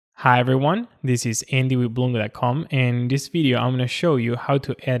Hi everyone, this is Andy with Bloomberg.com, and in this video I'm going to show you how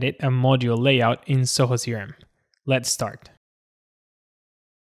to edit a module layout in Zoho CRM. Let's start.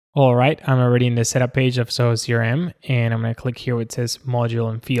 Alright, I'm already in the setup page of Zoho CRM, and I'm going to click here where it says module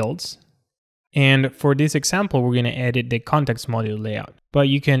and fields. And for this example, we're going to edit the context module layout, but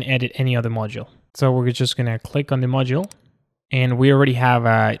you can edit any other module. So we're just going to click on the module, and we already have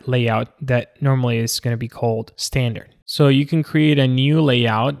a layout that normally is going to be called standard. So you can create a new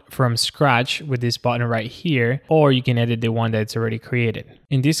layout from scratch with this button right here, or you can edit the one that's already created.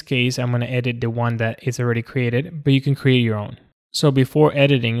 In this case, I'm going to edit the one that is already created, but you can create your own. So before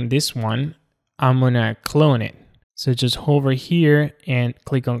editing this one, I'm going to clone it. So just hover here and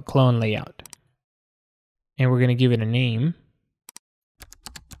click on clone layout. And we're going to give it a name.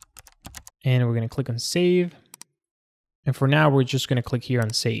 And we're going to click on save. And for now, we're just going to click here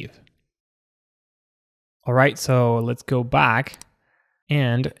on save. All right, so let's go back.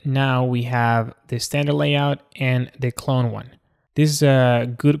 And now we have the standard layout and the clone one. This is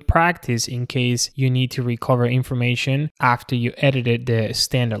a good practice in case you need to recover information after you edited the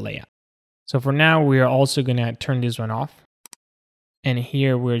standard layout. So for now, we are also going to turn this one off. And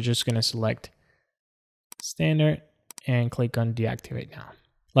here we're just going to select standard and click on deactivate now.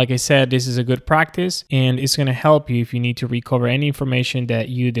 Like I said, this is a good practice and it's going to help you if you need to recover any information that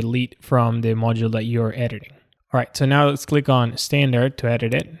you delete from the module that you're editing. All right, so now let's click on standard to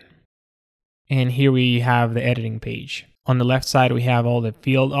edit it. And here we have the editing page. On the left side, we have all the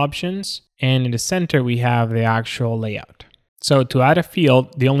field options, and in the center, we have the actual layout. So to add a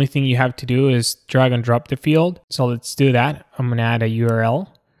field, the only thing you have to do is drag and drop the field. So let's do that. I'm going to add a URL,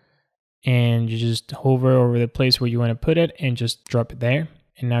 and you just hover over the place where you want to put it and just drop it there.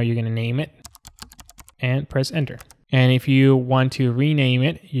 And now you're going to name it and press enter. And if you want to rename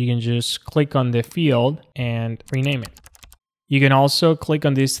it, you can just click on the field and rename it. You can also click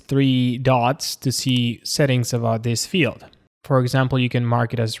on these three dots to see settings about this field. For example, you can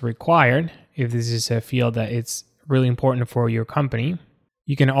mark it as required if this is a field that it's really important for your company.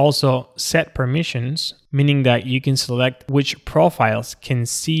 You can also set permissions, meaning that you can select which profiles can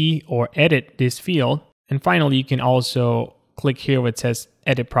see or edit this field. And finally, you can also click here where it says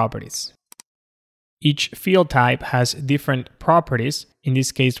edit properties. Each field type has different properties. In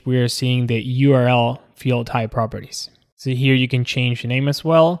this case, we're seeing the URL field type properties. So here you can change the name as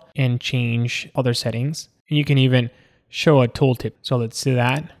well and change other settings. And you can even show a tooltip. So let's do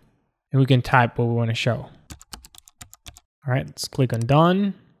that. And we can type what we want to show. All right, let's click on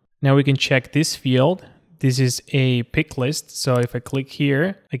done. Now we can check this field. This is a pick list. So if I click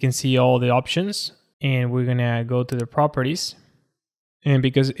here, I can see all the options. And we're gonna go to the properties. And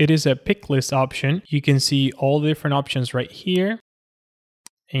because it is a pick list option, you can see all the different options right here.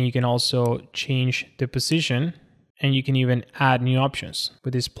 And you can also change the position, and you can even add new options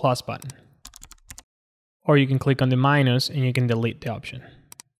with this plus button. Or you can click on the minus and you can delete the option.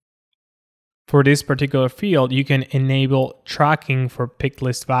 For this particular field, you can enable tracking for pick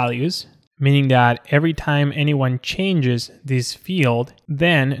list values, meaning that every time anyone changes this field,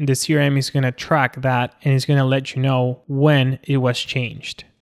 then the CRM is going to track that and it's going to let you know when it was changed.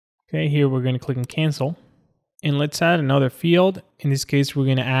 Okay, here we're going to click on cancel. And let's add another field. In this case, we're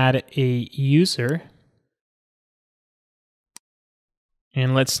going to add a user.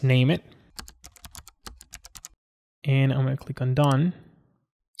 And let's name it. And I'm going to click on done.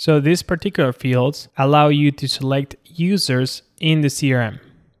 So these particular fields allow you to select users in the CRM.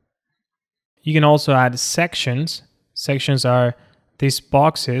 You can also add sections. Sections are these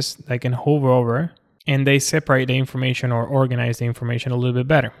boxes that I can hover over and they separate the information or organize the information a little bit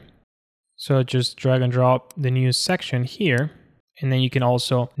better. So just drag and drop the new section here, and then you can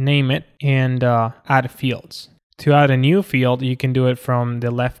also name it and add fields. To add a new field, you can do it from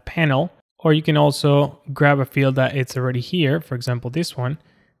the left panel, or you can also grab a field that it's already here, for example this one,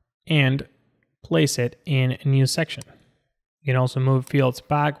 and place it in a new section. You can also move fields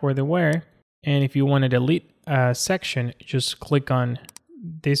back where they were. And if you want to delete a section, just click on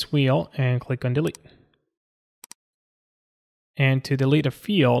this wheel and click on delete. And to delete a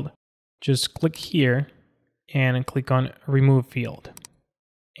field, just click here and click on remove field.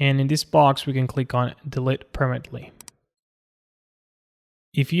 And in this box, we can click on delete permanently.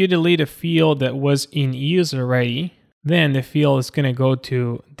 If you delete a field that was in use already, then the field is going to go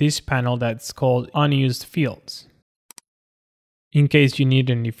to this panel that's called unused fields, in case you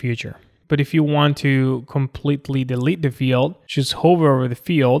need it in the future. But if you want to completely delete the field, just hover over the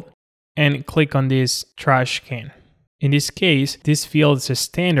field and click on this trash can. In this case, this field is a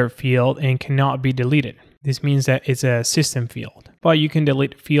standard field and cannot be deleted. This means that it's a system field, but you can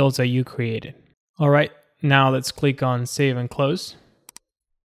delete fields that you created. All right, now let's click on save and close.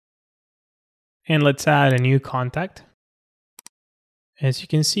 And let's add a new contact. As you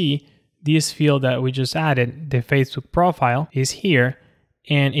can see, this field that we just added, the Facebook profile, is here,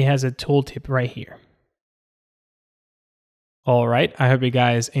 and it has a tooltip right here. All right, I hope you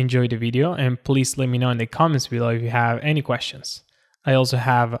guys enjoyed the video, and please let me know in the comments below if you have any questions. I also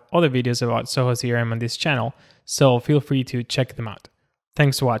have other videos about Zoho CRM on this channel, so feel free to check them out.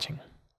 Thanks for watching.